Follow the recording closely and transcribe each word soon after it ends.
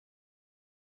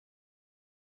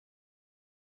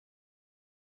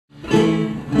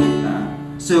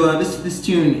This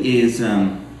tune is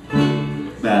about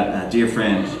a dear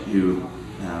friend who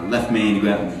left Maine to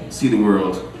go out and see the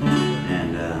world,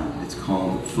 and it's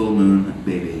called Full Moon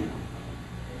Baby.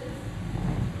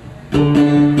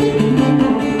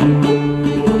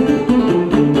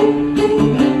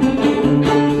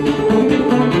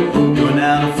 Going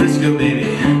down to Frisco, baby,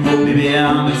 maybe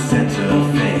on the Santa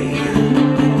Fe.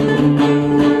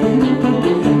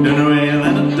 Don't know where you'll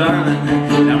end up,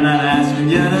 darling, I'm not asking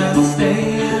you to stay.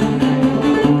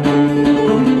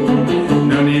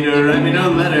 No need to write me no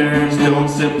letters, don't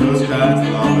send postcards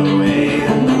along the way.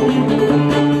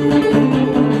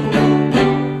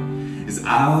 'Cause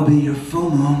I'll be your full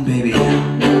moon, baby.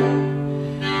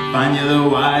 Find you the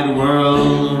wide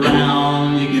world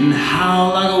around. You can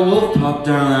howl like a wolf pup,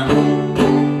 darling.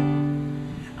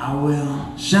 I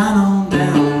will shine on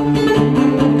down.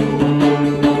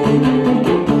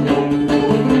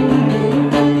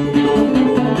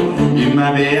 You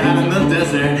might be out in the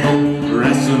desert,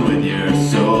 wrestling with your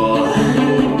soul.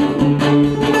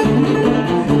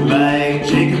 Like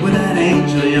Jacob with that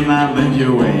angel, you might live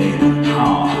your way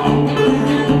home.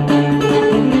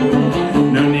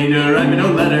 No need to write me no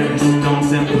letters, don't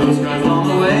send postcards along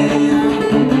the way.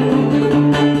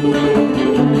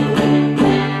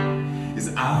 'Cause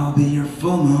I'll be your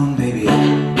full moon, baby.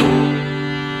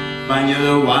 Find you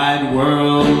the wide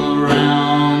world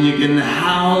around. You can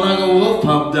howl like a wolf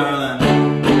pup, darling.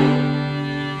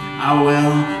 I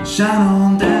will shine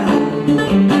on down.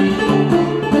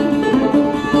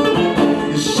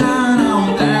 Shine on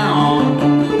down.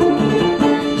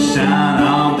 Shine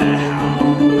on down.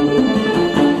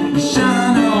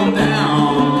 Shine on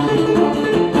down.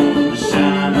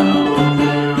 Shine on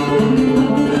down.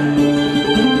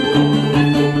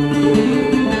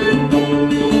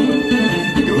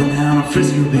 Going down to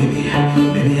Frisco, baby,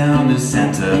 maybe on to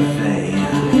Santa Fe.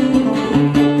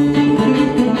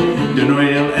 Don't know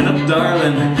where you'll end up,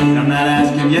 darling, I'm not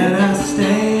asking you to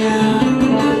stay.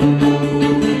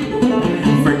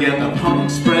 Forget the Pony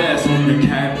Express, your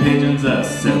carrier pigeons are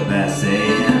so passé.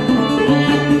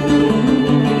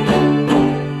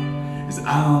 'Cause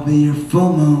I'll be your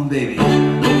full moon, baby.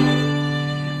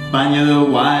 Find you the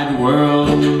wide world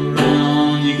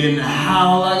around. You can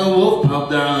howl like a wolf pup,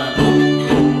 darling.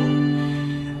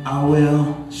 I will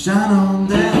shine on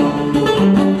down.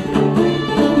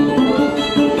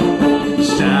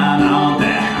 Shine on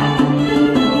down.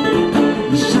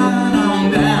 Shine on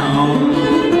down.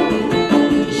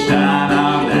 Shine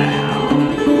on down.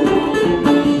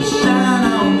 Shine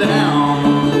on down.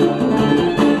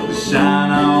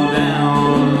 Shine on down.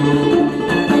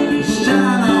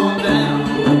 Shine on down.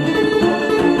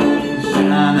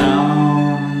 Shine on.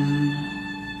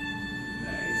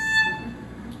 Nice.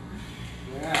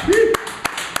 Yeah.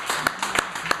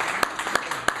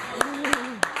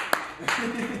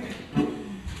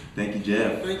 Thank you,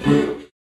 Jeff. Thank you.